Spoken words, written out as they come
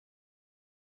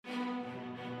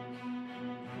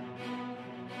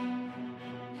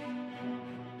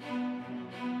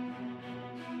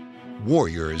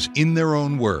Warriors in Their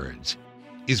Own Words,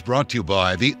 is brought to you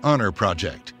by the Honor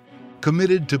Project,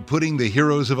 committed to putting the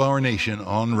heroes of our nation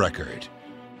on record.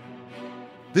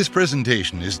 This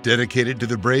presentation is dedicated to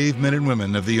the brave men and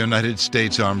women of the United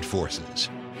States Armed Forces.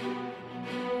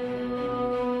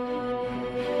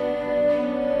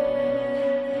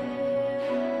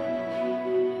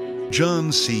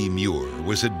 John C. Muir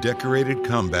was a decorated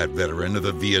combat veteran of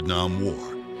the Vietnam War.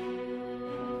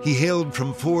 He hailed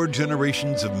from 4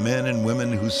 generations of men and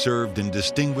women who served in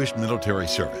distinguished military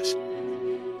service.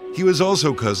 He was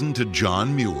also cousin to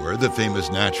John Muir, the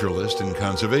famous naturalist and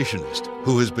conservationist,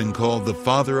 who has been called the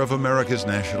father of America's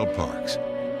national parks.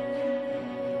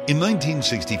 In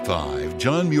 1965,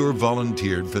 John Muir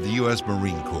volunteered for the U.S.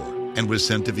 Marine Corps and was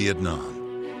sent to Vietnam.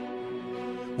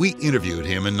 We interviewed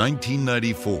him in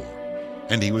 1994,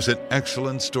 and he was an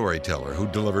excellent storyteller who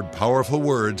delivered powerful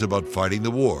words about fighting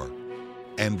the war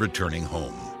and returning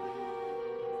home.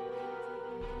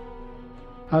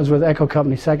 I was with Echo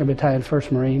Company, 2nd Battalion,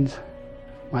 1st Marines.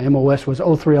 My MOS was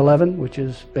 0311, which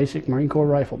is Basic Marine Corps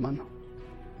Rifleman,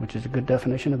 which is a good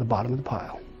definition of the bottom of the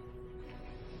pile.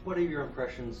 What are your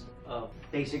impressions of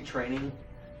basic training,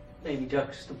 maybe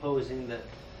juxtaposing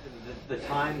the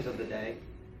times of the day,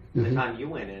 the time you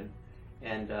went in,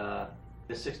 and the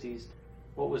 60s?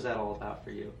 What was that all about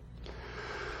for you?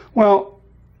 Well,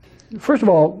 first of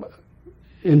all,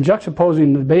 in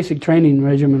juxtaposing the basic training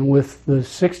regimen with the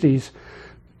 60s,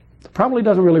 it probably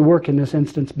doesn't really work in this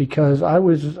instance because I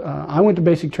went to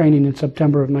basic training in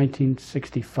September of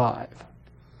 1965.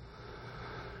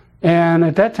 And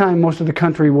at that time, most of the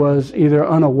country was either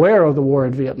unaware of the war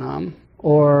in Vietnam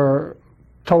or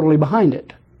totally behind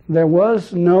it. There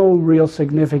was no real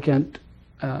significant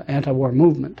anti-war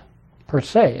movement per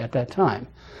se at that time.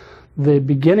 The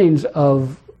beginnings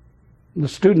of the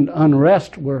student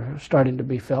unrest were starting to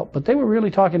be felt, but they were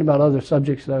really talking about other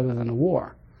subjects other than the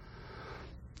war.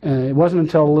 It wasn't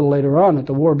until a little later on that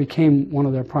the war became one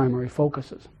of their primary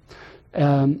focuses.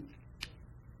 And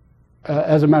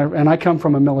I come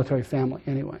from a military family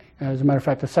anyway. As a matter of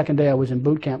fact, the second day I was in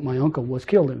boot camp, my uncle was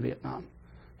killed in Vietnam.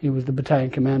 He was the battalion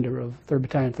commander of 3rd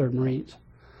Battalion, 3rd Marines,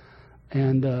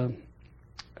 and a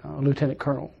lieutenant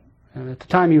colonel. And at the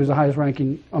time, he was the highest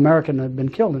ranking American that had been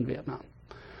killed in Vietnam.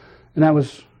 And that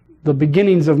was the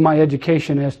beginnings of my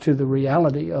education as to the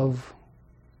reality of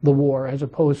the war, as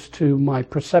opposed to my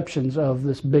perceptions of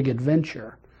this big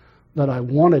adventure that I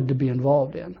wanted to be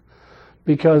involved in.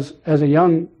 Because as a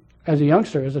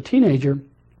youngster, as a teenager,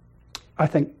 I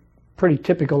think pretty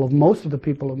typical of most of the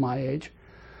people of my age,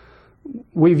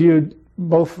 we viewed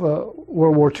both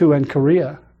World War II and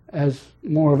Korea as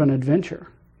more of an adventure.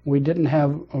 We didn't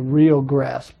have a real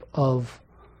grasp of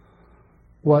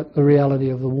what the reality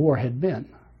of the war had been.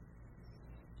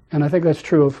 And I think that's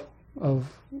true of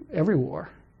every war.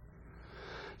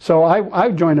 So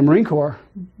I joined the Marine Corps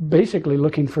basically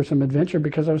looking for some adventure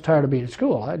because I was tired of being in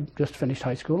school. I'd just finished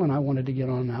high school and I wanted to get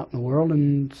on out in the world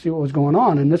and see what was going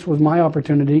on. And this was my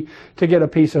opportunity to get a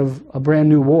piece of a brand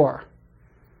new war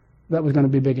that was going to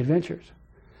be big adventures.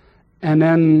 And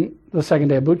then the second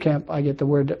day of boot camp, I get the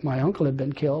word that my uncle had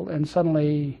been killed, and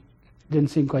suddenly it didn't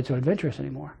seem quite so adventurous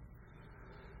anymore.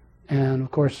 And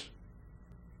of course,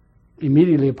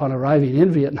 immediately upon arriving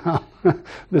in Vietnam,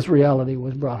 this reality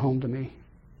was brought home to me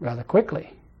rather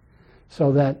quickly,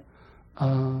 so that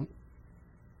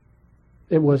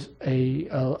it was a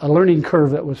learning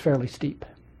curve that was fairly steep.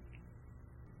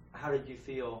 How did you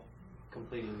feel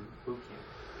completing boot camp?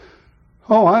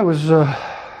 Oh, I was...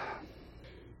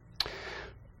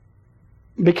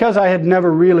 because I had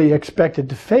never really expected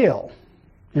to fail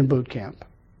in boot camp,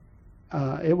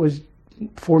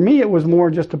 for me, it was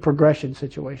more just a progression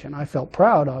situation. I felt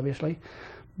proud, obviously,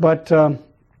 but and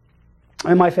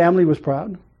my family was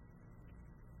proud.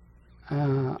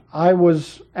 I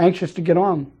was anxious to get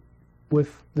on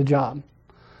with the job.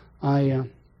 I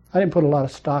didn't put a lot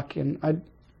of stock in. I'd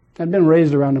been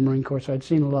raised around the Marine Corps, so I'd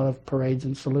seen a lot of parades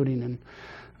and saluting and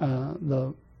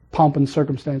the pomp and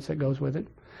circumstance that goes with it.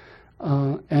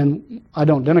 And I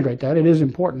don't denigrate that. It is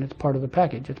important. It's part of the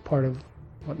package. It's part of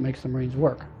what makes the Marines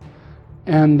work.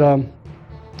 And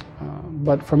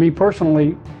but for me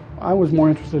personally, I was more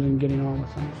interested in getting on with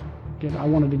things. I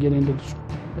wanted to get into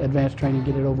advanced training,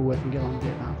 get it over with, and get on to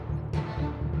Vietnam.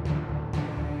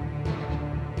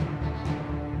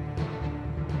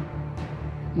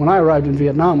 When I arrived in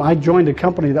Vietnam, I joined a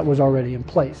company that was already in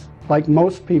place. Like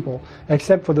most people,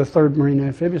 except for the 3rd Marine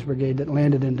Amphibious Brigade that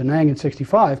landed in Da Nang in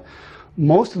 '65,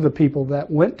 most of the people that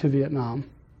went to Vietnam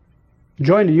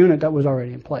joined a unit that was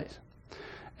already in place.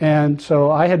 And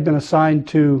so I had been assigned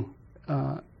to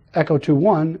Echo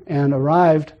 2-1 and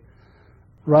arrived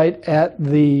right at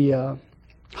the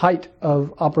height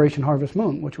of Operation Harvest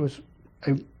Moon, which was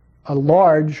a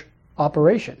large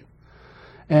operation.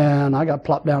 And I got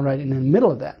plopped down right in the middle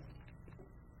of that.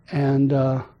 And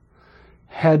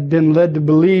had been led to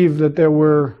believe that there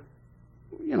were,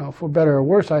 you know, for better or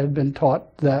worse, I had been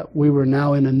taught that we were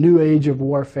now in a new age of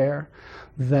warfare,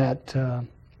 that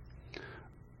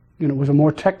you know, it was a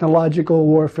more technological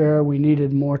warfare. We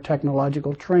needed more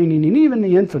technological training, and even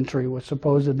the infantry was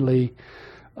supposedly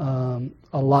a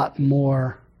lot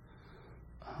more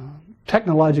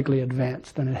technologically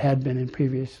advanced than it had been in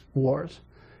previous wars.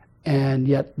 And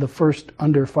yet the first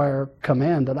under fire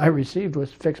command that I received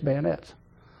was fix bayonets.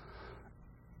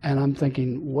 And I'm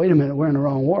thinking, wait a minute, we're in the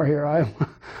wrong war here.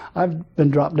 I've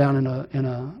been dropped down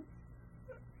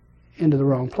into the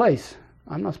wrong place.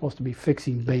 I'm not supposed to be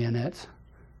fixing bayonets.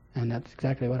 And that's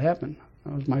exactly what happened.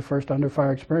 That was my first under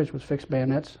fire experience, was fix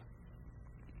bayonets.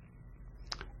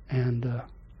 And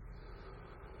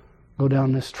go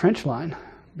down this trench line,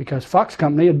 because Fox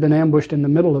Company had been ambushed in the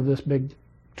middle of this big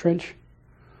trench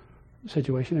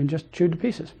situation and just chewed to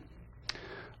pieces.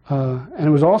 And it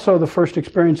was also the first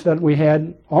experience that we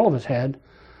had, all of us had,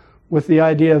 with the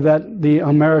idea that the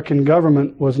American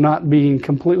government was not being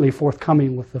completely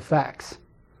forthcoming with the facts.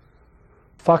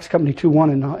 Fox Company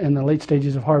 2-1 in the late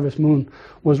stages of Harvest Moon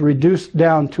was reduced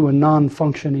down to a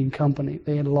non-functioning company.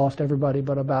 They had lost everybody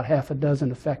but about half a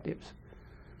dozen effectives.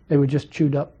 They were just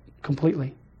chewed up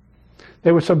completely.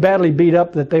 They were so badly beat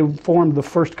up that they formed the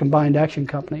first combined action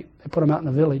company. They put them out in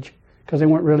the village because they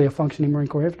weren't really a functioning Marine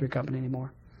Corps infantry company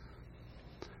anymore.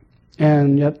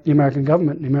 And yet the American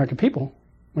government and the American people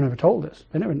were never told this.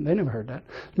 They never heard that.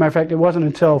 As a matter of fact, it wasn't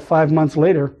until 5 months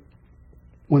later,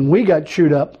 when we got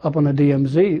chewed up on the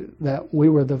DMZ, that we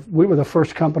were the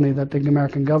first company that the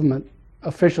American government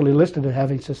officially listed as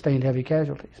having sustained heavy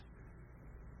casualties.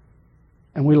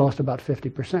 And we lost about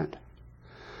 50%.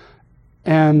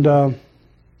 And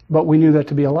but we knew that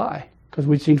to be a lie, because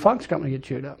we'd seen Fox Company get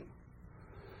chewed up.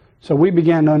 So we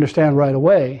began to understand right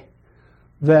away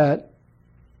that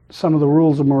some of the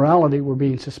rules of morality were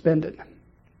being suspended.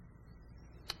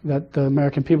 That the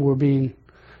American people were being,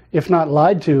 if not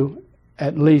lied to,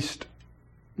 at least,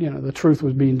 you know, the truth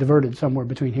was being diverted somewhere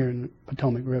between here and the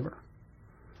Potomac River.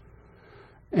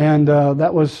 And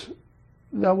that was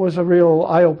a real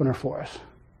eye-opener for us.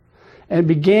 And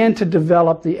began to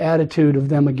develop the attitude of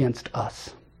them against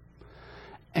us.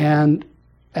 And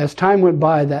as time went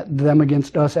by, that them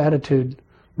against us attitude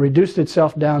reduced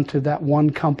itself down to that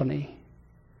one company.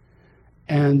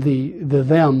 And the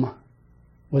them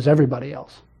was everybody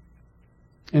else,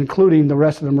 including the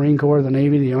rest of the Marine Corps, the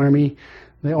Navy, the Army,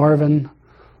 the ARVN,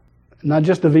 not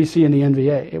just the VC and the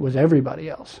NVA. It was everybody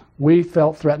else. We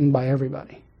felt threatened by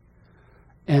everybody.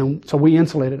 And so we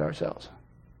insulated ourselves.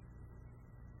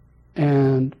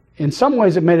 And in some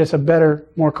ways it made us a better,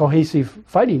 more cohesive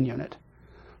fighting unit,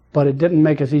 but it didn't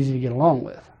make us easy to get along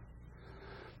with.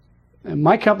 And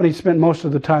my company spent most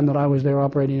of the time that I was there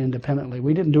operating independently.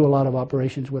 We didn't do a lot of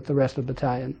operations with the rest of the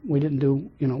battalion. We didn't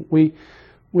do, you know, we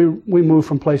moved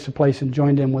from place to place and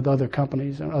joined in with other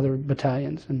companies and other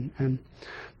battalions. And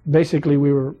basically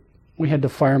we had the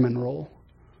fireman role.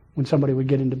 When somebody would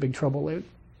get into big trouble, they'd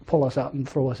pull us out and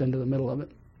throw us into the middle of it.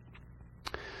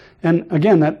 And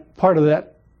again, that part of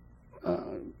that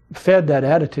fed that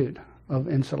attitude of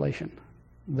insulation.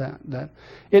 That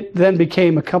it then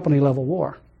became a company level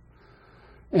war.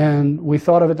 And we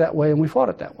thought of it that way, and we fought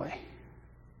it that way.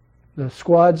 The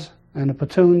squads and the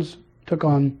platoons took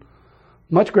on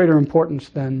much greater importance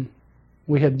than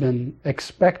we had been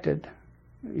expected,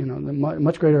 you know,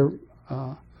 much greater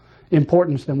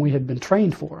importance than we had been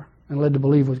trained for and led to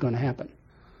believe was going to happen.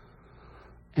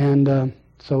 And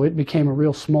so it became a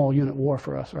real small unit war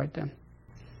for us right then.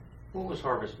 What was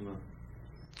Harvest Moon?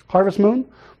 Harvest Moon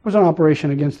was an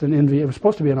operation against an NVA. It was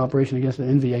supposed to be an operation against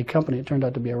an NVA company. It turned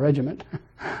out to be a regiment.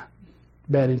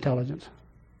 Bad intelligence.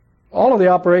 All of the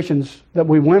operations that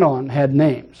we went on had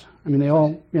names. I mean, they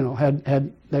all, you know,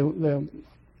 had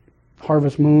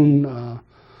Harvest Moon,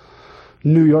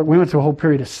 New York. We went through a whole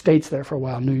period of states there for a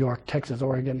while: New York, Texas,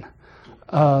 Oregon.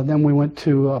 Then we went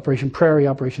to Operation Prairie,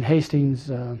 Operation Hastings.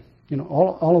 You know,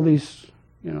 all of these.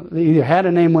 You know, they either had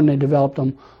a name when they developed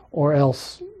them, or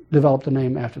else developed a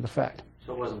name after the fact.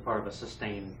 So it wasn't part of a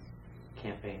sustained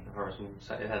campaign. Harvest Moon,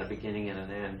 it had a beginning and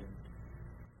an end.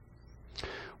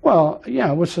 Well, yeah,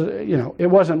 it was. You know, it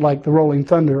wasn't like the Rolling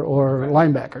Thunder or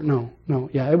Linebacker. No.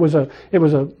 Yeah, it was a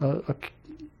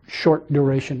short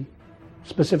duration,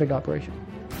 specific operation.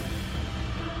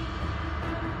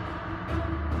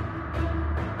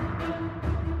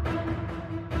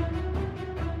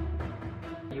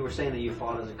 You were saying that you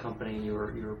fought as a company and you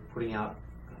were putting out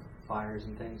fires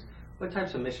and things. What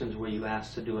types of missions were you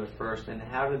asked to do at first, and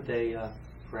how did they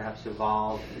perhaps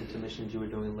evolve into missions you were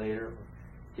doing later?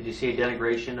 Did you see a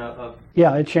denigration of?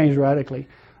 Yeah, it changed radically.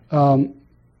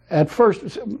 At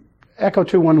first, Echo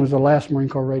 2-1 was the last Marine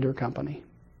Corps Raider company.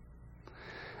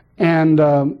 And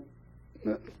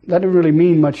that didn't really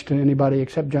mean much to anybody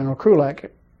except General Krulak.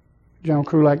 General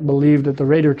Krulak believed that the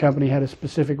Raider company had a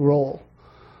specific role,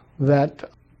 that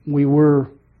we were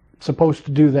supposed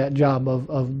to do that job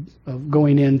of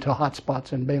going into hot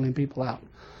spots and bailing people out.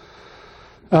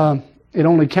 It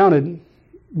only counted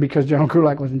because General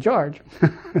Krulak was in charge.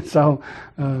 So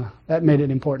that made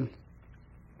it important.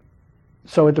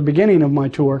 So at the beginning of my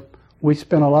tour, we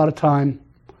spent a lot of time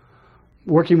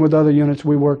working with other units.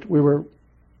 We were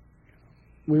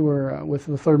with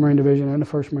the 3rd Marine Division and the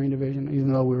 1st Marine Division,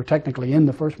 even though we were technically in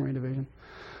the 1st Marine Division.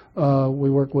 We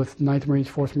worked with 9th Marines,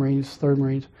 4th Marines, 3rd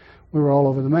Marines. We were all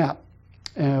over the map.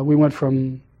 We went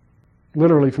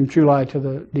literally from Chulai to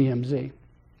the DMZ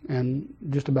and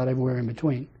just about everywhere in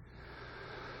between.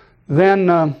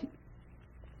 Then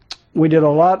we did a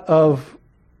lot of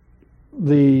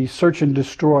the search and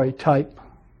destroy type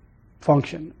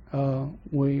function.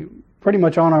 We pretty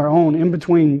much on our own, in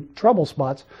between trouble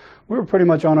spots, we were pretty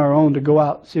much on our own to go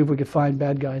out, see if we could find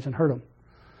bad guys and hurt them.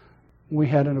 We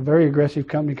had a very aggressive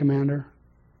company commander,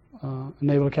 a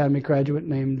Naval Academy graduate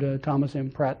named Thomas M.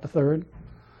 Pratt III,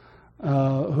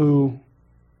 who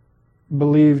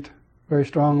believed very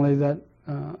strongly that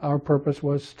our purpose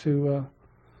was to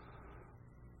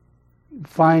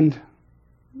find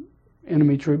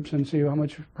enemy troops and see how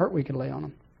much hurt we could lay on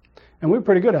them. And we were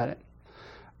pretty good at it.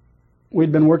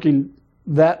 We'd been working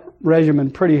that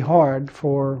regimen pretty hard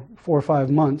for 4 or 5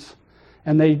 months,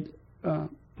 and they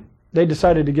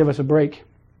decided to give us a break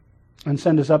and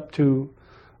send us up to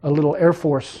a little Air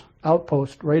Force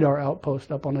outpost, radar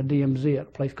outpost up on a DMZ at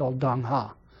a place called Dong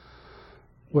Ha,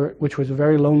 which was a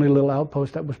very lonely little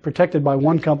outpost that was protected by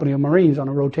one company of Marines on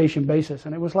a rotation basis,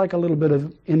 and it was like a little bit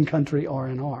of in-country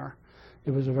R&R.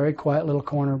 It was a very quiet little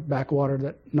corner, backwater,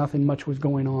 that nothing much was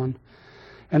going on.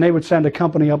 And they would send a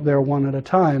company up there one at a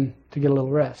time to get a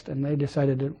little rest. And they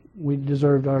decided that we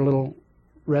deserved our little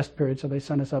rest period, so they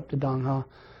sent us up to Dong Ha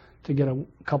to get a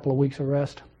couple of weeks of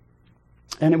rest.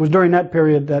 And it was during that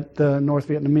period that the North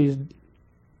Vietnamese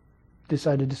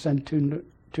decided to send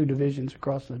two divisions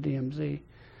across the DMZ,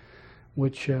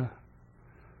 which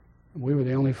we were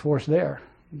the only force there.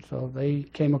 And so they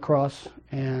came across,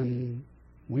 and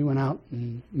we went out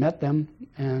and met them,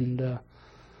 and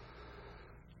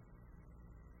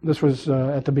this was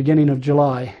at the beginning of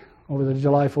July, over the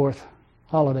July 4th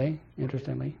holiday,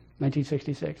 interestingly,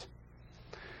 1966,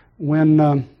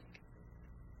 when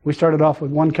we started off with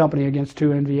one company against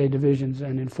 2 NVA divisions,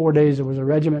 and in 4 days there was a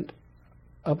regiment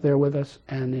up there with us,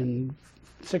 and in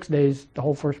 6 days the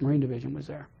whole 1st Marine Division was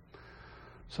there.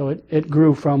 So it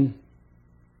grew from,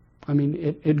 I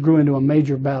mean, it grew into a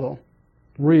major battle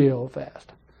real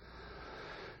fast.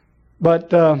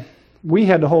 But we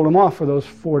had to hold them off for those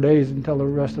 4 days until the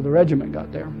rest of the regiment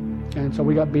got there. And so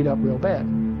we got beat up real bad.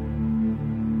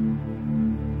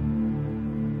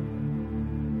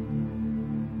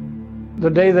 The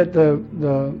day that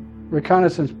the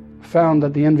reconnaissance found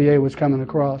that the NVA was coming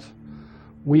across,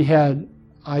 we had,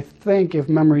 I think, if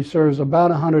memory serves, about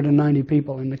 190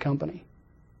 people in the company.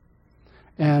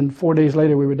 And 4 days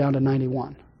later, we were down to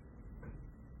 91.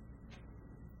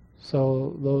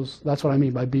 So that's what I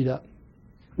mean by beat up.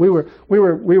 We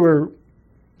were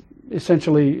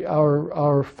essentially,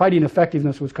 our fighting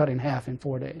effectiveness was cut in half in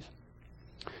 4 days.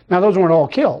 Now, those weren't all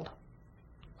killed.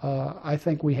 I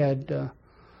think we had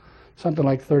something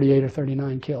like 38 or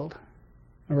 39 killed.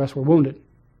 The rest were wounded.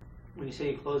 When you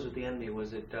say you closed with the enemy,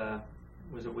 was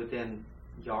it within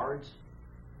yards?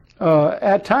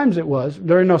 At times it was.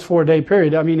 During those 4-day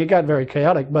period, I mean, it got very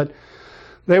chaotic, but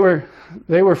they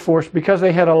were forced, because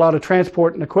they had a lot of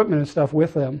transport and equipment and stuff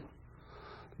with them,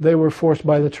 they were forced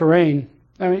by the terrain.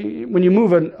 I mean, when you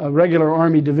move a regular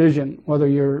Army division, whether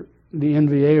you're the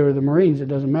NVA or the Marines, it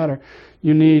doesn't matter.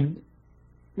 You need,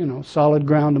 solid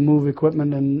ground to move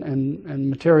equipment and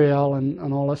material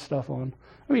and all this stuff on.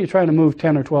 I mean, you're trying to move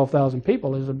 10 or 12,000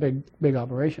 people is a big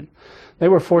operation. They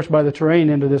were forced by the terrain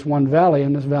into this one valley,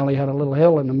 and this valley had a little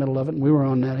hill in the middle of it, and we were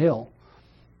on that hill.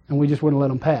 And we just wouldn't let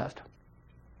them past.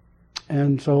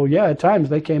 And so, yeah, at times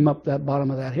they came up that bottom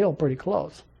of that hill pretty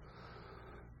close.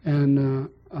 And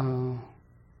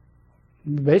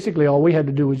basically all we had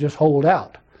to do was just hold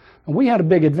out. And we had a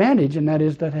big advantage, and that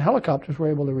is that the helicopters were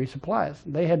able to resupply us.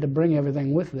 They had to bring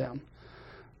everything with them.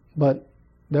 But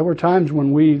there were times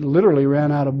when we literally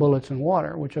ran out of bullets and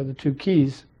water, which are the two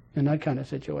keys in that kind of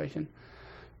situation.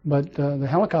 But the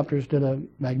helicopters did a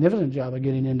magnificent job of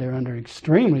getting in there under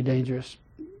extremely dangerous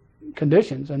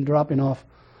conditions and dropping off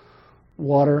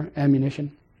water,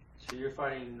 ammunition. So you're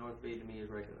fighting North Vietnamese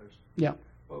regulars? Yeah.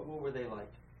 What were they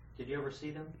like? Did you ever see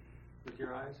them with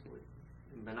your eyes, with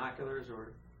binoculars,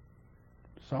 or?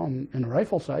 Saw them in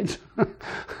rifle sights. Were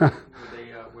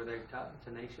they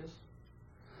tenacious?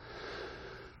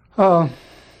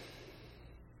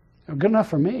 Good enough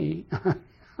for me.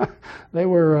 They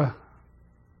were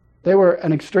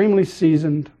an extremely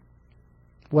seasoned,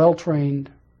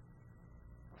 well-trained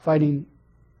fighting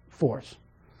force.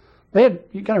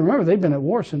 You got to remember, they'd been at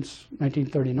war since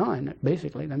 1939,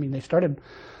 basically. I mean,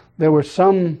 there was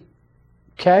some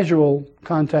casual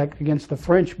contact against the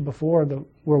French before the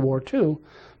World War II,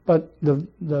 but the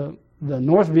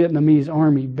North Vietnamese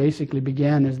army basically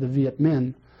began as the Viet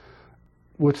Minh,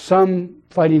 with some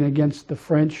fighting against the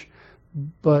French,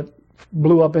 but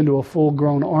blew up into a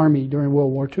full-grown army during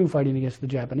World War II fighting against the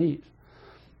Japanese,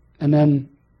 and then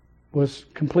was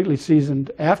completely seasoned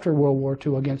after World War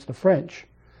II against the French.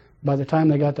 By the time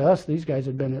they got to us, these guys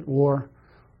had been at war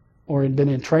or had been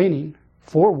in training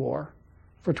for war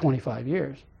for 25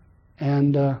 years.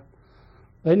 And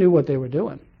they knew what they were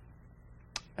doing.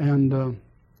 And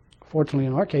fortunately,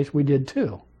 in our case, we did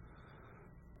too.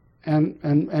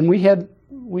 And we had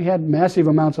massive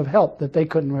amounts of help that they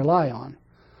couldn't rely on.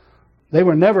 They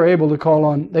were never able to call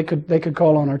on, they could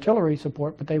call on artillery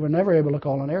support, but they were never able to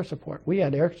call on air support. We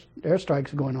had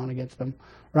airstrikes going on against them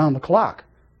around the clock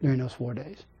during those 4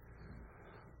 days.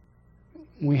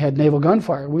 We had naval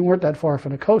gunfire. We weren't that far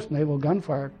from the coast. Naval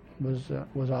gunfire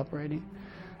was operating.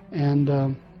 And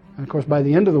of course, by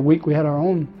the end of the week, we had our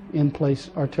own in-place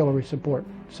artillery support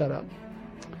set up.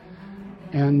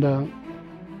 And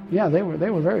yeah, they were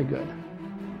very good.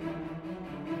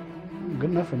 Good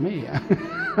enough for me.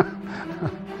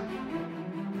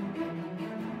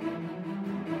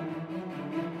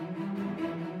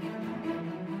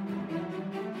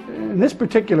 And this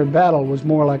particular battle was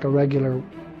more like a regular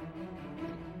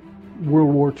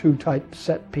World War II type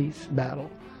set piece battle.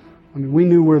 I mean, we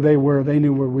knew where they were, they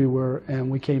knew where we were, and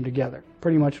we came together.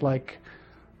 Pretty much like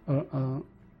a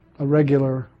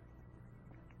regular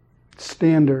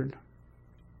standard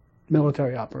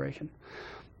military operation.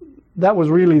 That was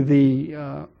really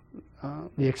the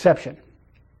exception.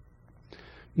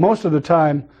 Most of the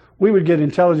time, we would get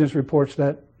intelligence reports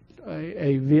that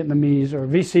a Vietnamese or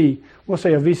VC, we'll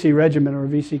say a VC regiment or a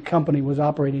VC company was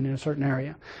operating in a certain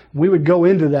area. We would go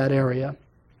into that area,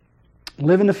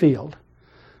 live in the field,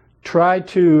 try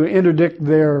to interdict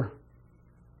their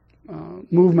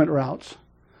movement routes,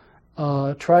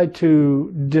 try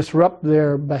to disrupt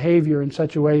their behavior in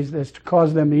such a way as to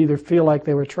cause them to either feel like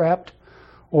they were trapped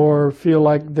or feel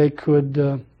like they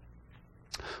could.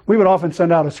 We would often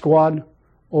send out a squad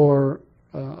or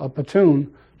a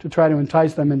platoon to try to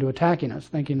entice them into attacking us,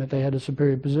 thinking that they had a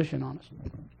superior position on us.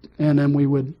 And then we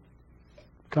would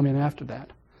come in after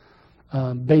that,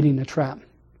 baiting the trap.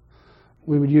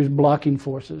 We would use blocking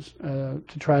forces to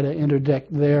try to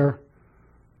interdict their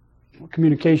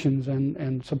communications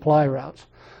and supply routes.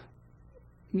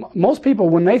 Most people,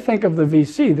 when they think of the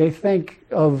VC, they think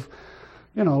of,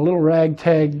 you know, little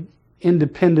ragtag,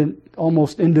 independent,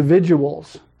 almost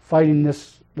individuals fighting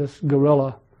this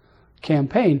guerrilla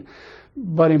campaign.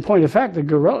 But in point of fact, the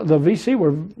VC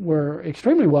were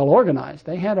extremely well organized.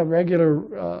 They had a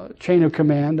regular chain of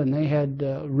command, and they had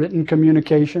written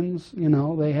communications. You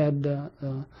know, they had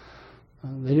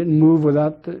they didn't move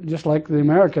without, just like the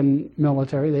American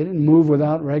military, they didn't move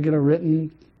without regular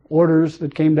written orders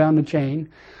that came down the chain.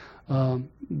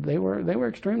 They were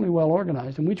extremely well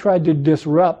organized, and we tried to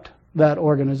disrupt that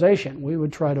organization. We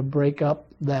would try to break up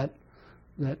that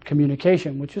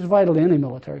communication, which is vital to any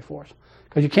military force.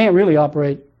 Because you can't really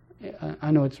operate,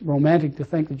 I know it's romantic to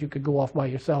think that you could go off by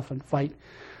yourself and fight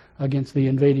against the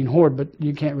invading horde, but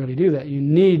you can't really do that. You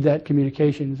need that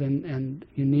communications, and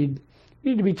you need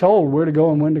to be told where to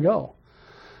go and when to go.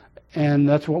 And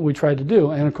that's what we tried to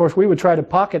do. And of course, we would try to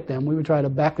pocket them. We would try to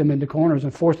back them into corners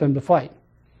and force them to fight.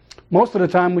 Most of the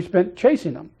time we spent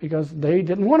chasing them because they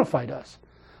didn't want to fight us.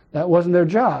 That wasn't their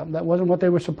job. That wasn't what they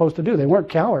were supposed to do. They weren't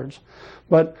cowards.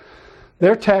 But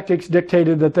their tactics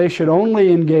dictated that they should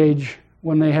only engage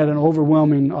when they had an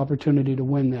overwhelming opportunity to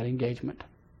win that engagement.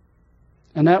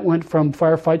 And that went from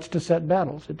firefights to set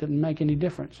battles. It didn't make any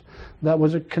difference. That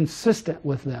was consistent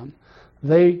with them.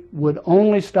 They would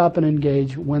only stop and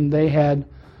engage when they had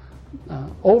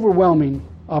overwhelming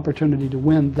opportunity to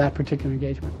win that particular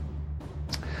engagement.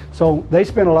 So they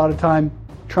spent a lot of time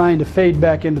trying to fade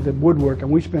back into the woodwork,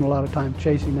 and we spent a lot of time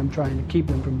chasing them, trying to keep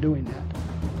them from doing that.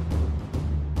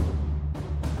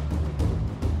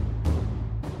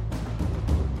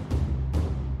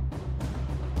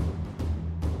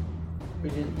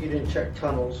 didn't check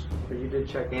tunnels, but you did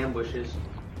check ambushes.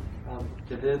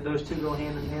 Did those two go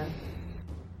hand in hand?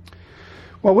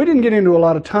 Well, we didn't get into a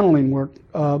lot of tunneling work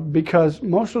because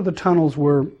most of the tunnels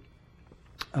were,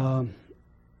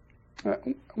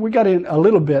 we got in a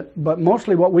little bit, but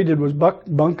mostly what we did was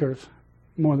bunkers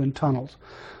more than tunnels.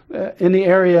 In the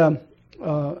area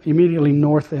immediately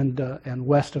north and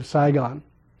west of Saigon,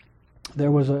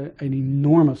 there was an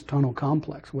enormous tunnel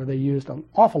complex where they used an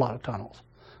awful lot of tunnels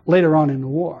later on in the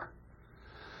war.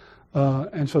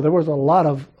 And so there was a lot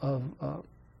of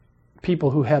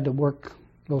people who had to work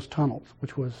those tunnels,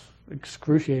 which was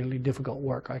excruciatingly difficult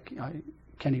work. I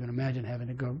can't even imagine having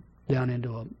to go down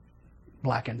into a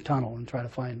blackened tunnel and try to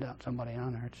find out somebody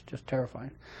on there. It's just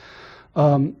terrifying.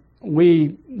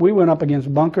 We went up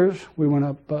against bunkers. We went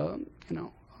up,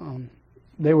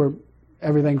 they were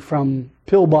everything from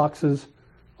pillboxes,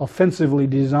 offensively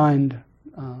designed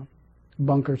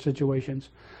bunker situations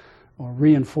or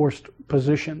reinforced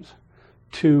positions,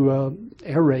 to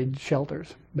air raid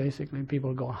shelters, basically. People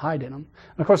would go and hide in them.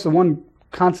 And of course, the one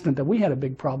constant that we had a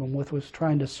big problem with was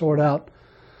trying to sort out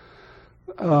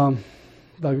the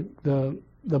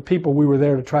people we were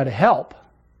there to try to help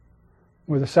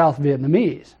were the South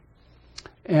Vietnamese.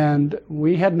 And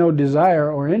we had no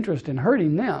desire or interest in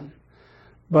hurting them.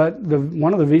 But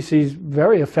one of the VC's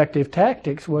very effective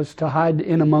tactics was to hide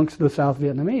in amongst the South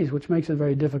Vietnamese, which makes it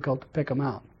very difficult to pick them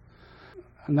out.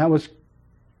 And that was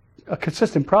a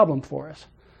consistent problem for us.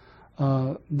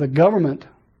 The government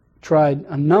tried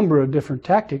a number of different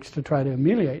tactics to try to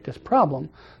ameliorate this problem.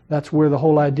 That's where the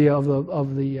whole idea of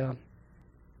the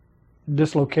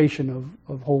dislocation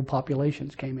of whole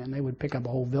populations came in. They would pick up a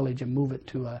whole village and move it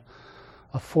to a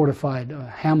fortified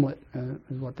hamlet,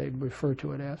 is what they refer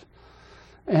to it as,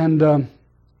 and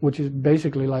which is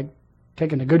basically like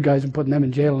taking the good guys and putting them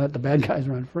in jail and let the bad guys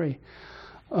run free.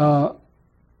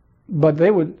 But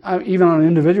they would, even on an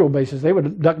individual basis, they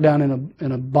would duck down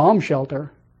in a bomb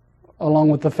shelter along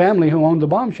with the family who owned the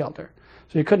bomb shelter.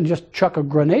 So you couldn't just chuck a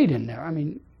grenade in there. I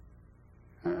mean,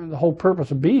 the whole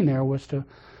purpose of being there was to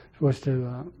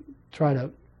try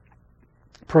to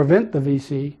prevent the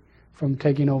VC from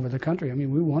taking over the country. I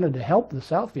mean, we wanted to help the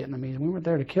South Vietnamese. We weren't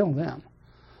there to kill them.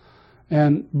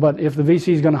 But if the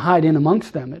VC is going to hide in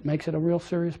amongst them, it makes it a real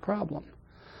serious problem.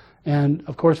 And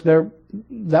of course,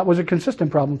 that was a consistent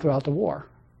problem throughout the war.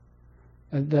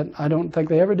 And that I don't think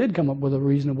they ever did come up with a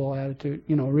reasonable attitude,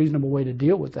 a reasonable way to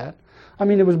deal with that. I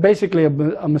mean, it was basically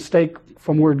a mistake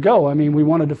from word go. I mean, we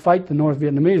wanted to fight the North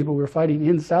Vietnamese, but we were fighting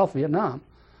in South Vietnam.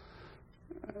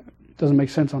 It doesn't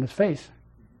make sense on its face.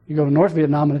 You go to North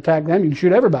Vietnam and attack them, you can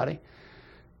shoot everybody.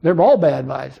 They're all bad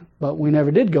guys, but we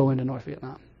never did go into North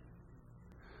Vietnam.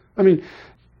 I mean,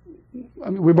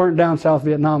 we burnt down South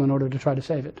Vietnam in order to try to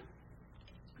save it,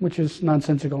 which is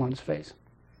nonsensical on its face.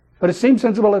 But it seemed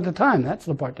sensible at the time. That's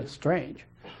the part that's strange.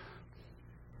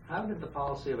 How did the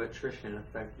policy of attrition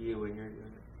affect you and your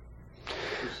unit?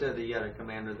 You said that you had a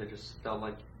commander that just felt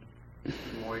like the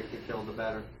more you could kill, the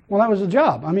better. Well, that was the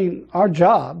job. I mean, our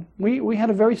job, we had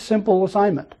a very simple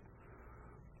assignment.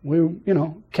 We,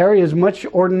 carry as much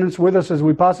ordnance with us as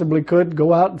we possibly could,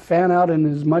 go out and fan out in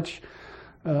as much,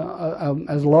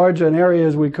 as large an area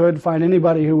as we could, find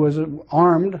anybody who was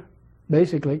armed,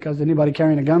 basically, because anybody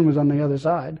carrying a gun was on the other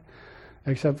side,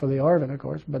 except for the ARVN, of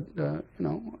course. But,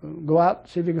 go out,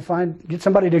 see if you can get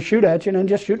somebody to shoot at you, and then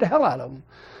just shoot the hell out of them.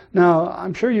 Now,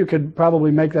 I'm sure you could probably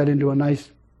make that into a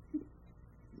nice,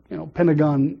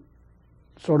 Pentagon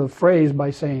sort of phrase by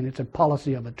saying it's a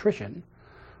policy of attrition.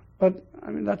 But, I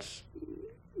mean, that's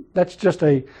just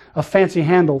a fancy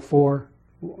handle for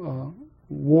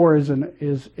war is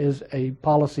a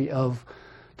policy of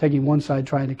taking one side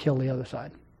trying to kill the other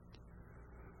side.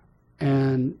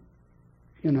 And,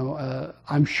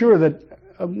 I'm sure that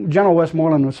General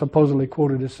Westmoreland was supposedly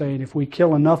quoted as saying, if we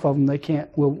kill enough of them,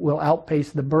 we'll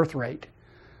outpace the birth rate.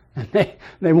 And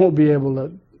they won't be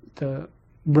able to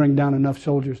bring down enough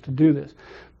soldiers to do this.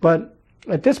 But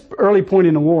at this early point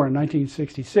in the war, in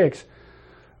 1966,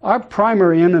 our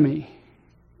primary enemy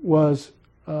was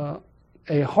a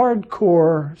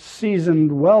hardcore,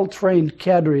 seasoned, well-trained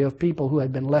cadre of people who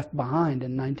had been left behind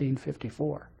in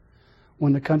 1954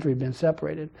 when the country had been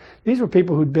separated. These were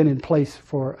people who'd been in place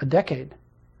for a decade.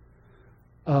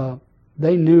 They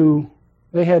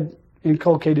had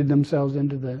inculcated themselves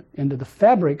into the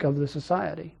fabric of the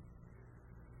society.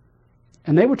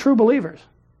 And they were true believers.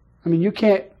 I mean, you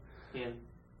can't,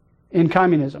 in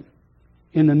communism,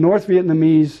 in the North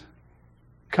Vietnamese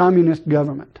communist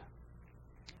government,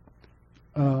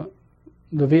 the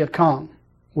Viet Cong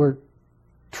were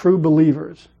true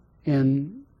believers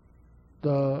in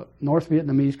the North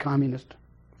Vietnamese communist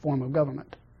form of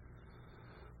government.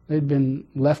 They'd been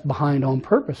left behind on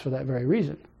purpose for that very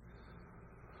reason.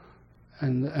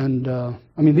 And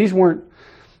I mean, these weren't...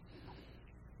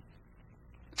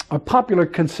 A popular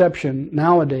conception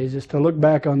nowadays is to look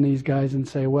back on these guys and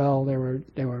say, well, they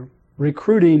were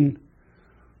recruiting,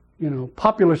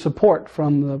 popular support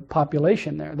from the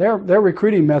population there. Their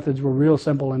recruiting methods were real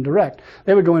simple and direct.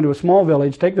 They would go into a small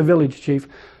village, take the village chief,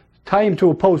 tie him to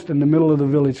a post in the middle of the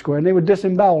village square, and they would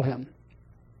disembowel him.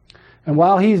 And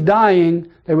while he's dying,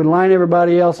 they would line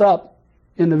everybody else up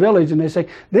in the village, and they say,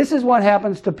 this is what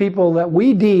happens to people that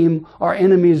we deem are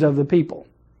enemies of the people.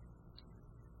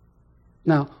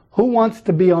 Now, who wants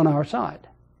to be on our side?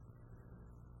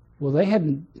 Well, they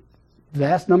had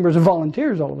vast numbers of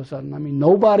volunteers all of a sudden. I mean,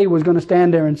 nobody was going to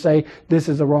stand there and say, this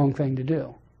is the wrong thing to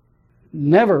do.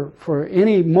 Never for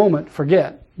any moment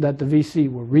forget that the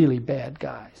VC were really bad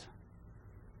guys.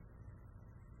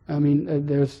 I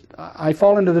mean, I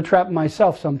fall into the trap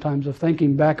myself sometimes of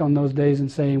thinking back on those days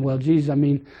and saying, well, geez, I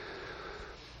mean,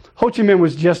 Ho Chi Minh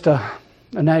was just a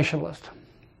nationalist.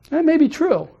 That may be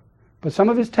true, but some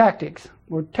of his tactics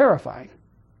were terrifying.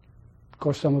 Of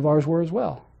course, some of ours were as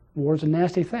well. War is a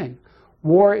nasty thing.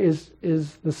 War is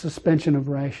the suspension of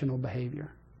rational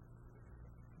behavior.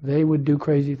 They would do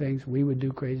crazy things. We would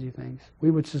do crazy things.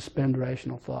 We would suspend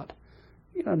rational thought.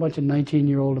 A bunch of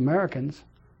 19-year-old Americans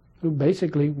who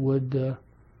basically would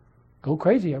go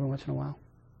crazy every once in a while.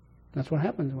 That's what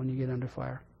happens when you get under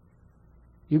fire.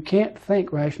 You can't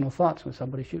think rational thoughts when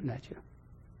somebody's shooting at you.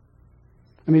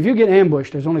 I mean, if you get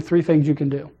ambushed, there's only three things you can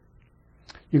do.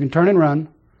 You can turn and run,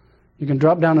 you can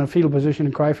drop down in a fetal position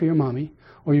and cry for your mommy,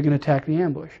 or you can attack the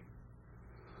ambush.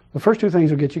 The first two things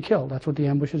will get you killed. That's what the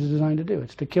ambush is designed to do.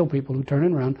 It's to kill people who turn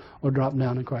and run or drop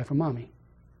down and cry for mommy.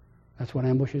 That's what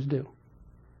ambushes do.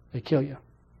 They kill you.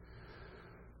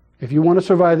 If you want to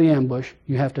survive the ambush,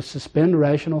 you have to suspend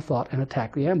rational thought and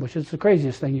attack the ambush. It's the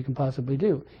craziest thing you can possibly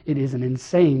do. It is an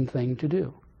insane thing to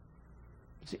do.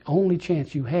 It's the only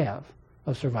chance you have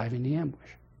of surviving the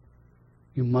ambush.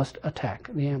 You must attack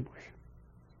the ambush.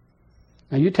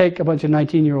 Now you take a bunch of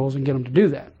 19-year-olds and get them to do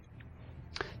that.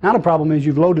 Now the problem is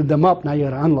you've loaded them up, now you got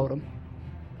to unload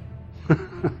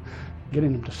them.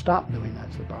 Getting them to stop doing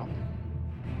that's the problem.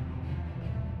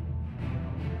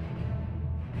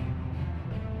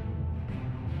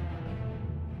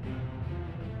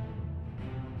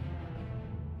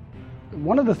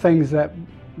 One of the things that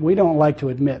we don't like to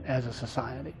admit as a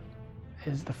society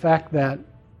is the fact that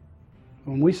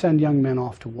when we send young men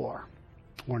off to war,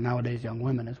 or nowadays young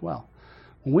women as well,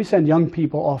 when we send young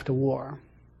people off to war,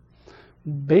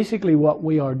 basically what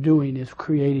we are doing is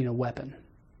creating a weapon.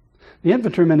 The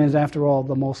infantryman is, after all,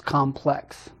 the most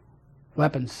complex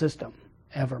weapon system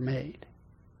ever made.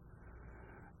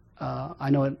 I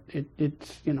know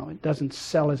it doesn't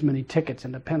sell as many tickets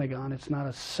in the Pentagon. It's not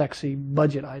a sexy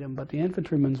budget item, but the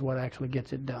infantryman's what actually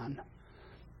gets it done.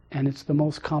 And it's the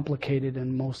most complicated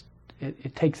and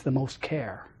it takes the most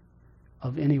care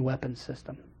of any weapon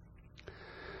system.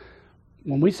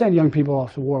 When we send young people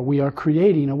off to war, we are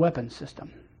creating a weapon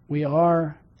system. We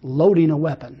are loading a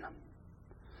weapon.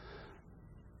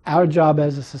 Our job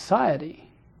as a society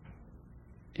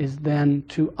is then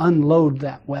to unload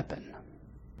that weapon.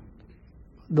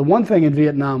 The one thing in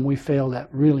Vietnam we failed at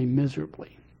really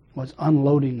miserably was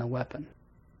unloading the weapon.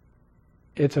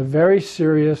 It's a very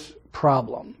serious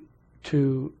problem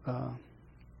to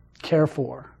care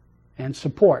for and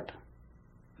support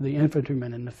the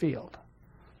infantrymen in the field.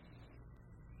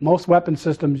 Most weapon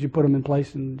systems, you put them in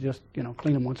place and just,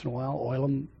 clean them once in a while, oil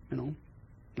them,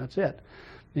 that's it.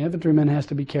 The infantryman has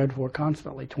to be cared for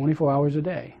constantly, 24 hours a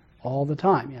day, all the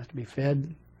time. He has to be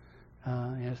fed.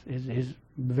 His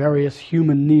various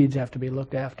human needs have to be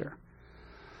looked after.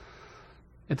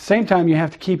 At the same time, you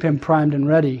have to keep him primed and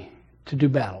ready to do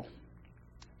battle.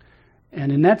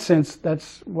 And in that sense,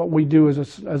 that's what we do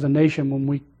as a nation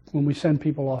when we send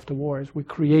people off to war, is we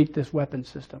create this weapon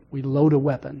system. We load a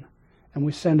weapon and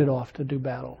we send it off to do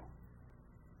battle.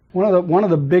 One of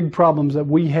the big problems that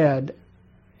we had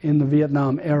in the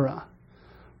Vietnam era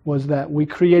was that we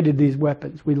created these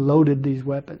weapons, we loaded these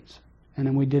weapons, and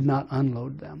then we did not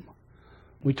unload them.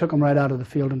 We took them right out of the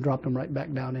field and dropped them right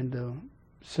back down into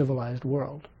civilized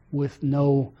world with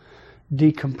no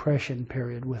decompression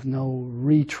period, with no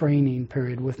retraining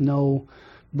period, with no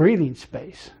breathing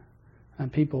space.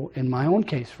 And people, in my own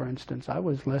case, for instance, I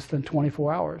was less than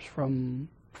 24 hours from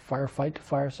firefight to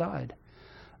fireside.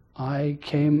 I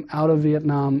came out of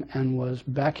Vietnam and was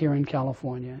back here in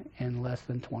California in less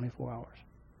than 24 hours.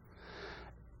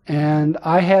 And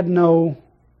I had no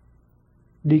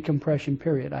decompression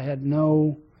period. I had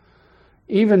no,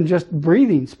 even just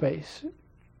breathing space.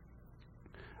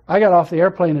 I got off the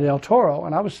airplane at El Toro,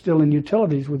 and I was still in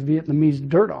utilities with Vietnamese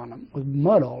dirt on them, with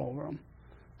mud all over them.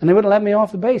 And they wouldn't let me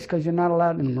off the base because you're not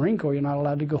allowed in the Marine Corps. You're not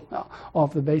allowed to go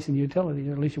off the base in utilities,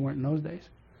 or at least you weren't in those days.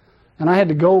 And I had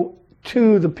to go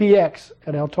to the PX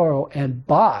at El Toro and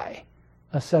buy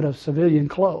a set of civilian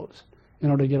clothes in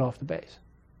order to get off the base.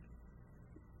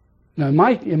 Now,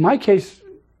 in my case,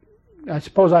 I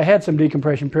suppose I had some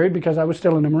decompression period because I was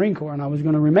still in the Marine Corps, and I was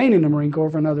going to remain in the Marine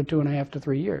Corps for another 2.5 to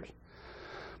 3 years.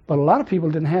 But a lot of people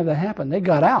didn't have that happen. They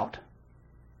got out.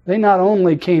 They not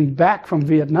only came back from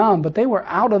Vietnam, but they were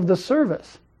out of the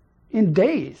service in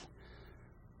days.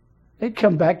 They'd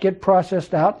come back, get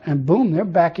processed out, and boom, they're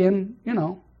back in,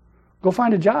 go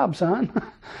find a job, son.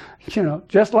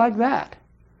 Just like that.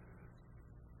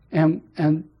 And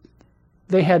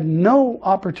they had no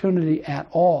opportunity at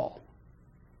all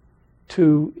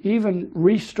to even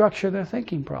restructure their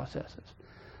thinking processes.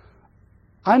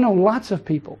 I know lots of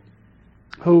people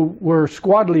who were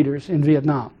squad leaders in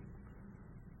Vietnam.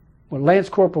 Well, lance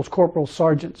corporals, corporals,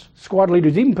 sergeants, squad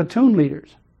leaders, even platoon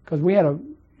leaders, because we had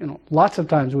lots of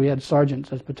times we had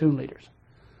sergeants as platoon leaders,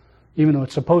 even though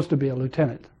it's supposed to be a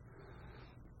lieutenant.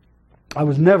 I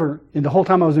was never, in the whole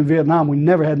time I was in Vietnam, we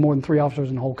never had more than 3 officers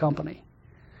in the whole company.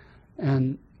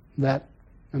 And that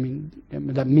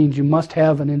means you must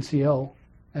have an NCO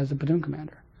as a platoon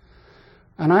commander.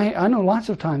 And I know lots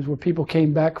of times where people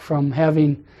came back from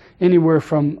having anywhere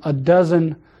from a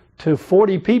dozen to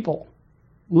 40 people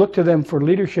look to them for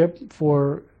leadership,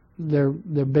 for their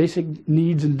basic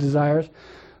needs and desires.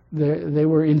 They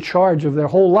were in charge of their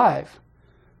whole life.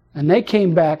 And they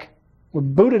came back, were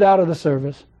booted out of the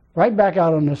service, right back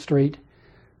out on the street,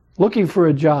 looking for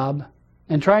a job,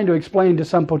 and trying to explain to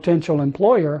some potential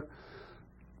employer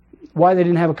why they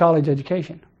didn't have a college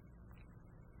education,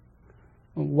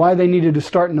 why they needed to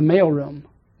start in the mailroom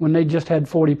when they just had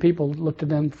 40 people look to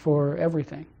them for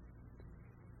everything.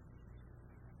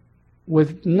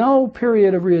 With no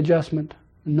period of readjustment,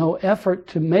 no effort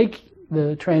to make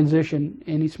the transition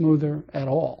any smoother at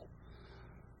all,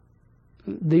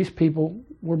 these people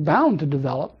were bound to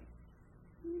develop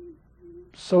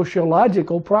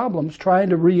sociological problems trying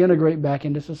to reintegrate back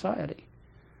into society.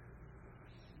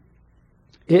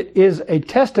 It is a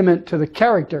testament to the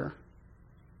character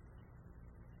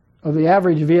of the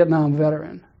average Vietnam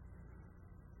veteran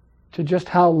to just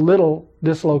how little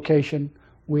dislocation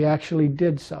we actually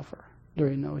did suffer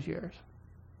during those years.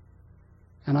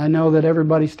 And I know that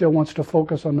everybody still wants to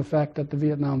focus on the fact that the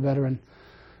Vietnam veteran,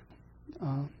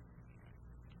 a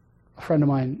friend of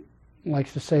mine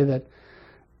likes to say that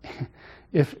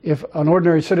if an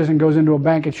ordinary citizen goes into a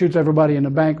bank and shoots everybody in the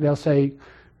bank, they'll say,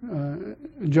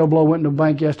 Joe Blow went into a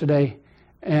bank yesterday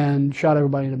and shot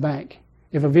everybody in the bank.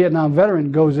 If a Vietnam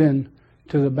veteran goes in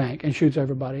to the bank and shoots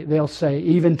everybody, they'll say,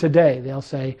 even today, they'll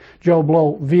say, Joe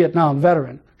Blow, Vietnam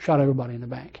veteran, shot everybody in the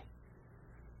bank.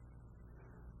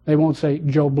 They won't say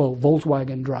Joe Blow,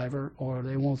 Volkswagen driver, or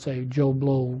they won't say Joe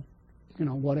Blow,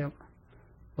 whatever.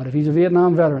 But if he's a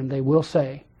Vietnam veteran, they will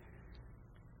say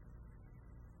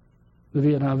the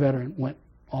Vietnam veteran went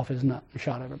off his nut and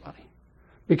shot everybody.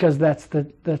 Because that's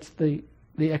the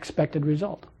expected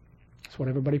result. That's what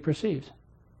everybody perceives.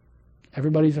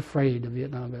 Everybody's afraid of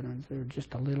Vietnam veterans. They're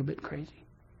just a little bit crazy.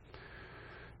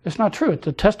 It's not true. It's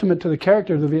a testament to the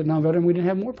character of the Vietnam veteran. We didn't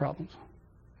have more problems.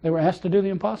 They were asked to do the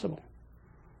impossible.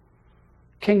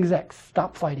 King's X,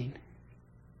 stop fighting.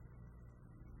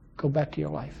 Go back to your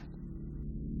life.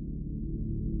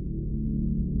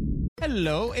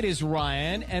 Hello, it is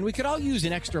Ryan, and we could all use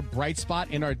an extra bright spot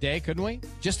in our day, couldn't we?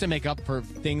 Just to make up for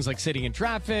things like sitting in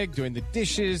traffic, doing the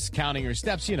dishes, counting your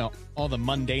steps, all the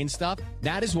mundane stuff.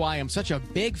 That is why I'm such a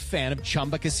big fan of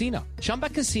Chumba Casino. Chumba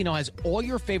Casino has all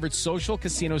your favorite social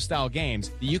casino-style games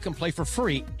that you can play for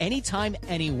free anytime,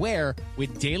 anywhere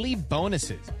with daily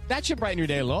bonuses. That should brighten your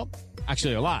day a little.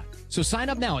 Actually, a lot. So sign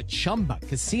up now at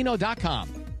ChumbaCasino.com.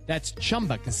 That's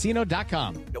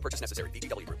ChumbaCasino.com. No purchase necessary.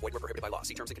 VGW Group. Void where prohibited by law.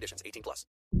 See terms and conditions. 18+.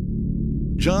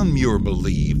 John Muir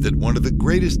believed that one of the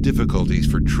greatest difficulties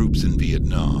for troops in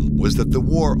Vietnam was that the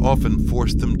war often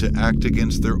forced them to act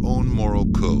against their own moral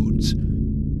codes.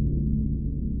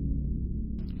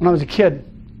 When I was a kid,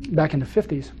 back in the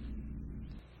 50s,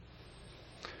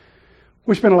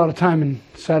 we spent a lot of time in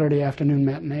Saturday afternoon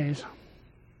matinees.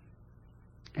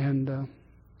 And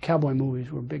cowboy movies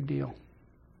were a big deal.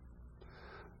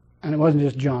 And it wasn't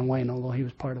just John Wayne, although he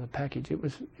was part of the package. It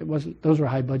wasn't. Those were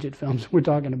high budget films. We're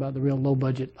talking about the real low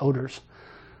budget odors,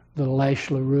 the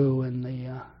Lash LaRue and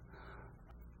the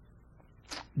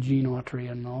Gene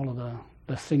Autry and all of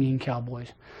the singing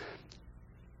cowboys.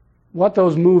 What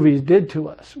those movies did to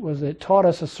us was it taught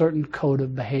us a certain code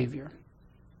of behavior.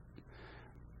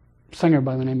 singer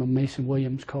by the name of Mason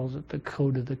Williams calls it the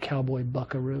code of the cowboy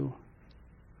buckaroo.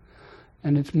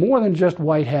 And it's more than just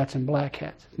white hats and black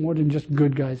hats. It's more than just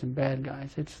good guys and bad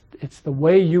guys. It's the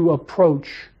way you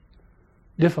approach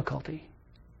difficulty.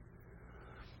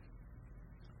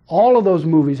 All of those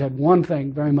movies had one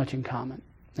thing very much in common,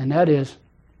 and that is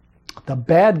the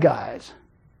bad guys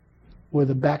were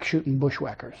the back-shooting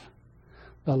bushwhackers.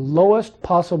 The lowest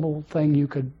possible thing you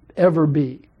could ever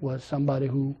be was somebody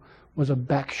who was a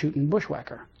back-shooting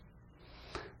bushwhacker.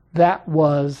 That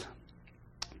was,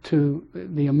 to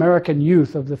the American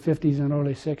youth of the 50s and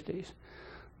early 60s,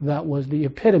 that was the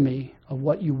epitome of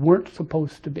what you weren't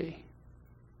supposed to be.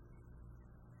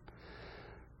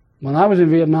 When I was in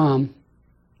Vietnam,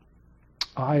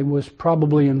 I was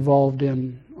probably involved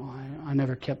in, I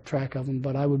never kept track of them,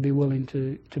 but I would be willing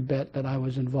to bet that I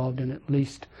was involved in at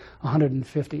least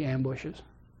 150 ambushes.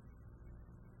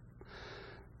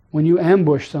 When you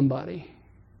ambush somebody,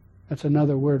 that's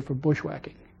another word for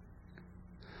bushwhacking.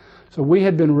 So we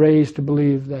had been raised to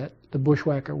believe that the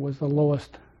bushwhacker was the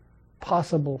lowest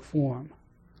possible form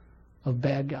of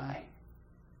bad guy.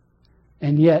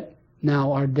 And yet,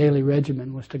 now our daily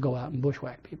regimen was to go out and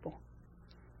bushwhack people.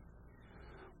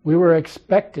 We were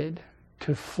expected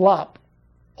to flop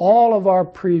all of our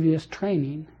previous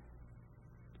training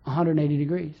 180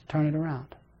 degrees, turn it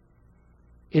around.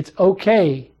 It's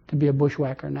okay to be a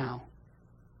bushwhacker now.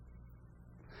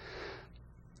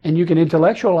 And you can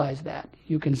intellectualize that.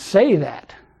 You can say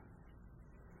that.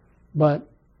 But,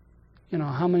 you know,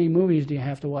 how many movies do you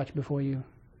have to watch before you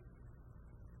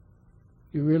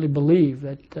really believe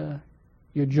that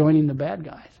you're joining the bad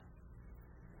guys?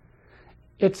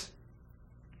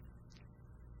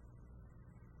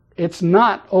 It's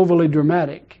not overly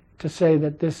dramatic to say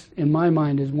that this, in my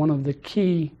mind, is one of the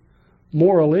key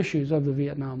moral issues of the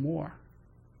Vietnam War.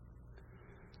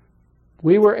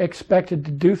 We were expected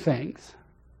to do things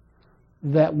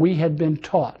that we had been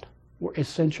taught were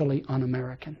essentially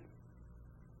un-American.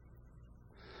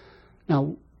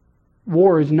 Now,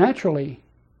 war is naturally,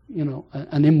 you know,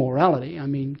 an immorality. I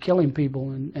mean, killing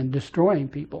people and destroying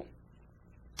people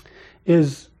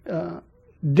is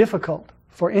difficult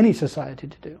for any society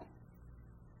to do.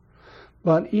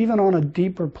 But even on a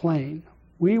deeper plane,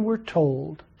 we were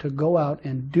told to go out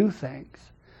and do things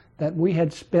that we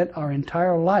had spent our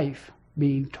entire life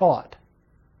being taught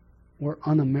were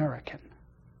un-American.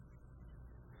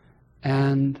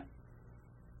 And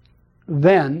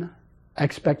then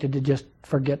expected to just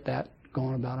forget that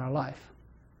going about our life.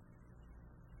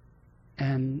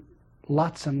 And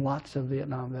lots of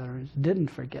Vietnam veterans didn't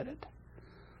forget it.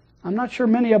 I'm not sure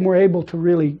many of them were able to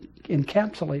really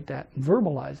encapsulate that,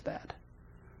 verbalize that.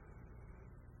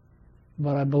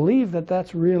 But I believe that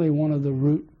that's really one of the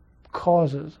root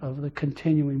causes of the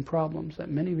continuing problems that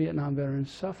many Vietnam veterans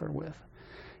suffer with,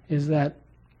 is that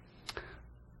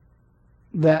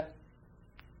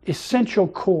essential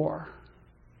core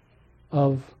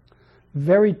of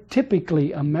very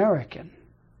typically American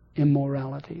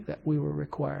immorality that we were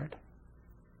required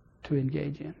to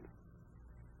engage in.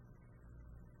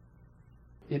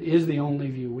 It is the only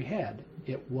view we had.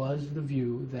 It was the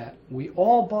view that we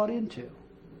all bought into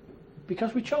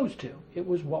because we chose to. It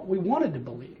was what we wanted to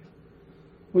believe.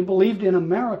 We believed in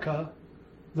America,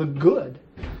 the good.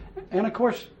 And of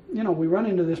course, you know, we run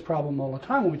into this problem all the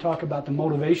time when we talk about the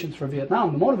motivations for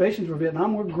Vietnam. The motivations for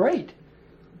Vietnam were great.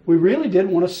 We really did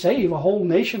want to save a whole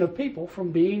nation of people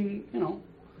from being, you know,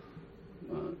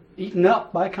 eaten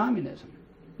up by communism.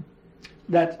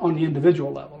 That's on the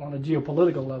individual level. On a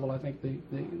geopolitical level, I think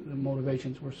the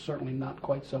motivations were certainly not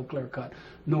quite so clear-cut,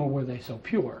 nor were they so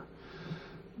pure.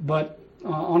 But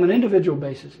on an individual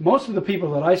basis, most of the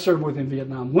people that I served with in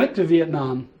Vietnam went to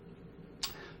Vietnam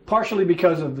partially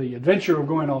because of the adventure of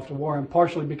going off to war, and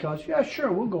partially because, yeah,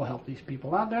 sure, we'll go help these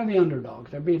people out. They're the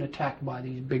underdogs. They're being attacked by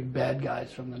these big bad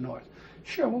guys from the north.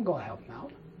 Sure, we'll go help them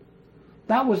out.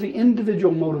 That was the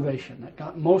individual motivation that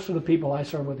got most of the people I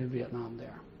served with in Vietnam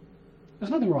there.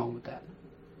 There's nothing wrong with that.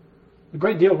 A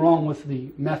great deal wrong with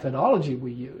the methodology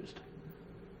we used.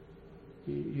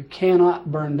 You cannot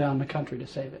burn down the country to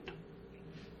save it.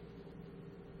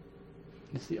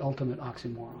 It's the ultimate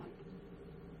oxymoron.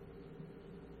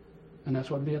 And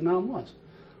that's what Vietnam was.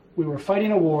 We were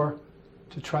fighting a war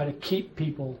to try to keep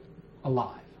people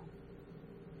alive.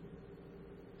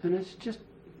 And it's just,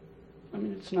 I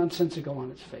mean, it's nonsensical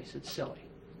on its face. It's silly.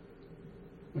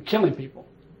 We're killing people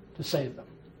to save them.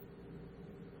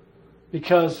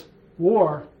 Because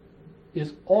war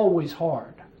is always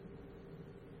hard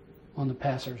on the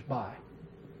passers-by.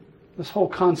 This whole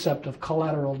concept of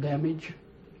collateral damage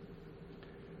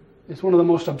is one of the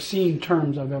most obscene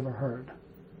terms I've ever heard.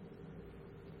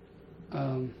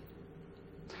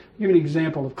 give you an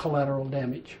example of collateral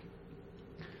damage.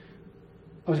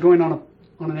 I was going on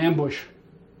an ambush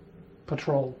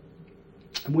patrol,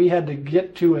 and we had to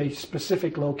get to a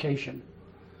specific location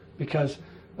because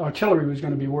artillery was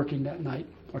going to be working that night.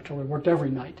 Artillery worked every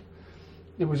night.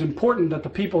 It was important that the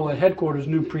people at headquarters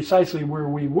knew precisely where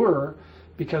we were,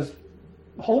 because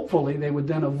hopefully they would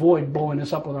then avoid blowing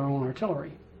us up with our own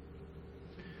artillery.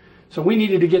 So we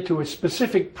needed to get to a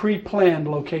specific pre-planned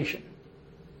location,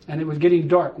 and it was getting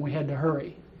dark and we had to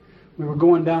hurry. We were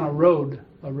going down a road,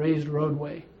 a raised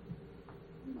roadway,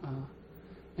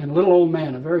 and a little old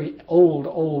man, a very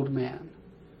old man,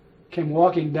 came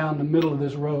walking down the middle of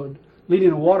this road,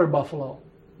 leading a water buffalo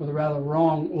with a rather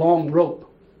long rope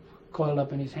coiled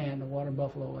up in his hand. The water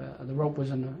buffalo, the rope was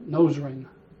in the nose ring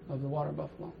of the water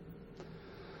buffalo.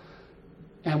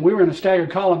 And we were in a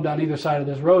staggered column down either side of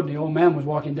this road, and the old man was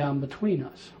walking down between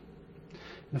us.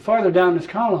 And the farther down this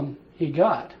column he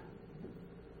got,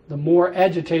 the more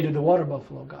agitated the water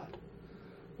buffalo got.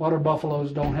 Water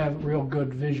buffaloes don't have real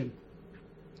good vision.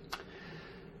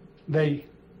 They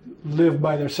live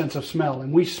by their sense of smell,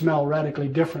 and we smell radically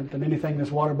different than anything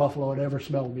this water buffalo had ever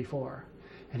smelled before.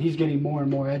 And he's getting more and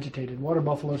more agitated. Water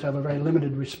buffaloes have a very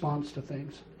limited response to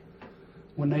things.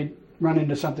 When they run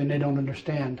into something they don't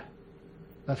understand,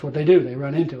 that's what they do. They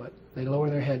run into it. They lower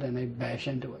their head and they bash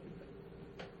into it.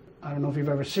 I don't know if you've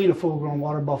ever seen a full-grown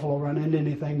water buffalo run into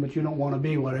anything, but you don't want to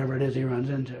be whatever it is he runs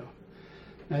into.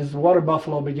 As the water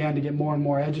buffalo began to get more and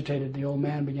more agitated, the old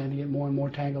man began to get more and more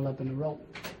tangled up in the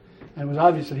rope. And it was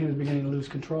obvious that he was beginning to lose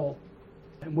control.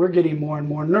 And we're getting more and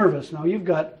more nervous. Now you've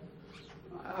got,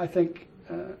 I think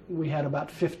we had about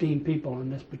 15 people on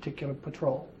this particular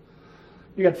patrol.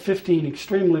 You got 15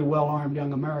 extremely well-armed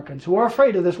young Americans who are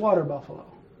afraid of this water buffalo.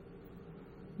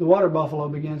 The water buffalo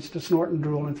begins to snort and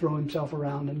drool and throw himself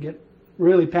around and get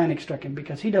really panic-stricken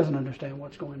because he doesn't understand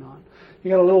what's going on.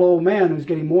 You got a little old man who's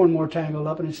getting more and more tangled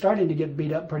up and is starting to get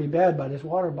beat up pretty bad by this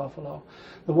water buffalo.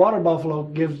 The water buffalo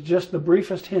gives just the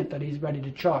briefest hint that he's ready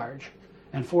to charge,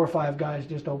 and 4 or 5 guys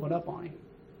just open up on him.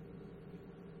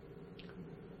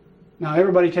 Now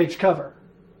everybody takes cover,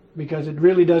 because it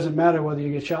really doesn't matter whether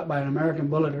you get shot by an American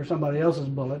bullet or somebody else's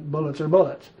bullet. Bullets are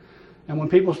bullets. And when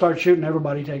people start shooting,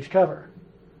 everybody takes cover.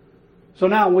 So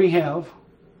now we have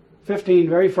 15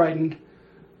 very frightened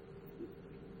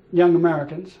young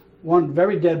Americans, one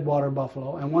very dead water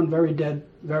buffalo, and one very dead,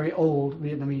 very old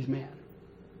Vietnamese man.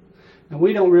 And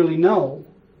we don't really know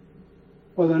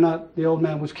whether or not the old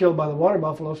man was killed by the water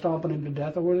buffalo stomping him to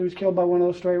death, or whether he was killed by one of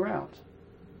those stray rounds.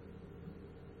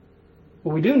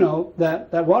 But we do know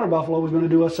that that water buffalo was going to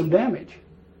do us some damage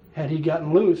had he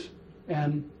gotten loose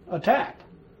and attacked.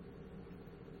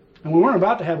 And we weren't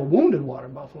about to have a wounded water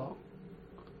buffalo.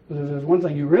 Because if there's one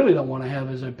thing you really don't want to have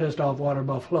is a pissed off water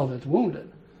buffalo that's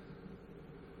wounded.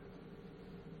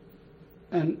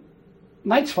 And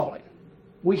night's falling.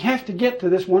 We have to get to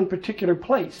this one particular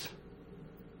place,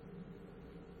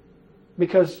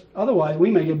 because otherwise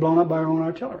we may get blown up by our own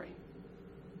artillery.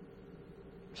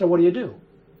 So what do?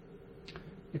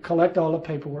 You collect all the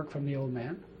paperwork from the old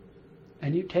man,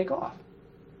 and you take off.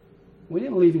 We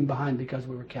didn't leave him behind because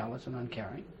we were callous and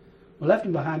uncaring. We left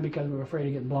him behind because we were afraid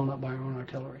of getting blown up by our own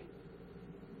artillery.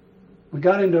 We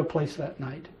got into a place that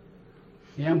night.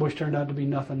 The ambush turned out to be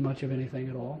nothing much of anything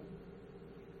at all.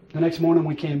 The next morning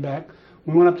we came back.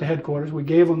 We went up to headquarters. We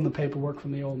gave them the paperwork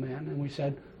from the old man, and we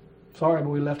said, sorry, but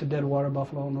we left a dead water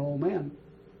buffalo and an old man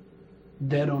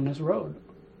dead on this road.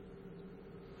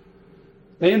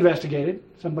 They investigated.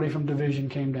 Somebody from division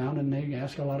came down, and they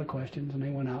asked a lot of questions, and they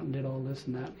went out and did all this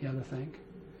and that and the other thing.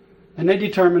 And they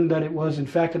determined that it was, in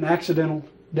fact, an accidental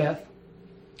death,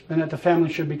 and that the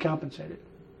family should be compensated.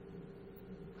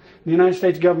 The United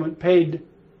States government paid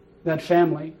that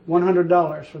family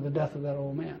 $100 for the death of that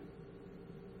old man.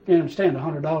 You understand, $100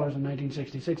 in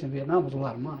 1966 in Vietnam was a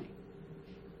lot of money.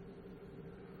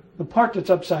 The part that's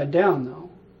upside down, though,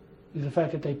 is the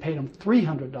fact that they paid him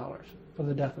 $300 for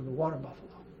the death of the water buffalo.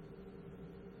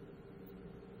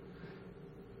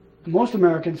 And most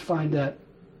Americans find that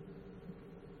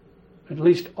at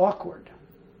least awkward.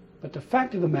 But the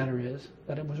fact of the matter is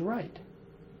that it was right.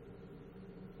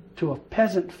 To a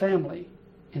peasant family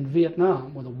in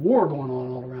Vietnam with a war going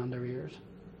on all around their ears,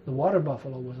 the water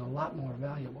buffalo was a lot more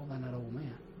valuable than that old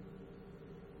man.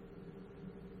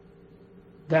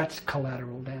 That's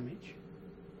collateral damage.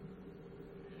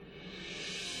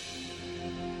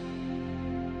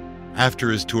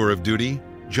 After his tour of duty,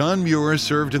 John Muir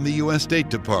served in the U.S. State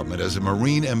Department as a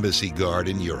Marine embassy guard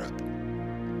in Europe.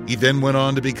 He then went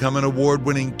on to become an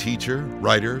award-winning teacher,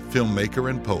 writer, filmmaker,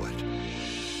 and poet.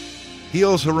 He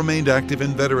also remained active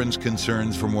in veterans'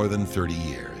 concerns for more than 30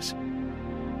 years.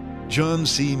 John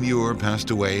C. Muir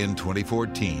passed away in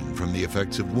 2014 from the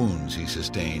effects of wounds he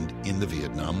sustained in the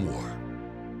Vietnam War.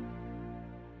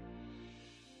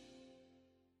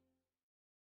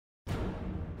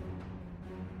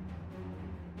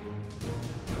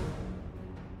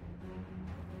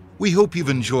 We hope you've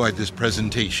enjoyed this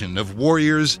presentation of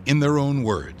Warriors in Their Own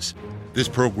Words. This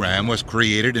program was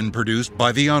created and produced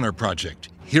by The Honor Project,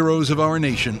 Heroes of Our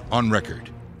Nation on Record,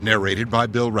 narrated by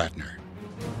Bill Ratner.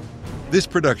 This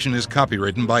production is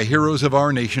copywritten by Heroes of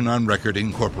Our Nation on Record,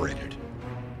 Incorporated.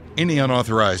 Any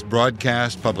unauthorized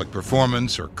broadcast, public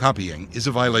performance, or copying is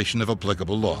a violation of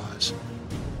applicable laws.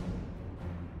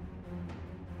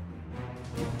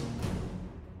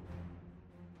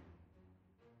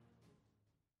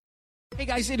 Hey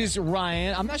guys, it is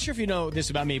Ryan. I'm not sure if you know this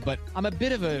about me, but I'm a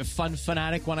bit of a fun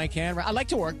fanatic when I can. I like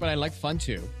to work, but I like fun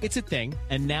too. It's a thing.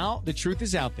 And now the truth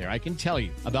is out there. I can tell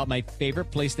you about my favorite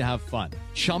place to have fun.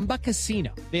 Chumba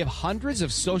Casino. They have hundreds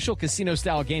of social casino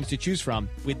style games to choose from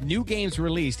with new games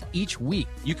released each week.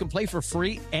 You can play for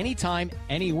free anytime,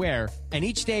 anywhere. And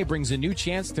each day brings a new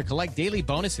chance to collect daily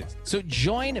bonuses. So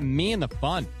join me in the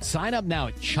fun. Sign up now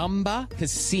at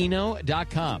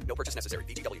ChumbaCasino.com. No purchase necessary.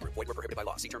 VGW Group. Void where prohibited by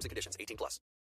law. See terms and conditions. 18+.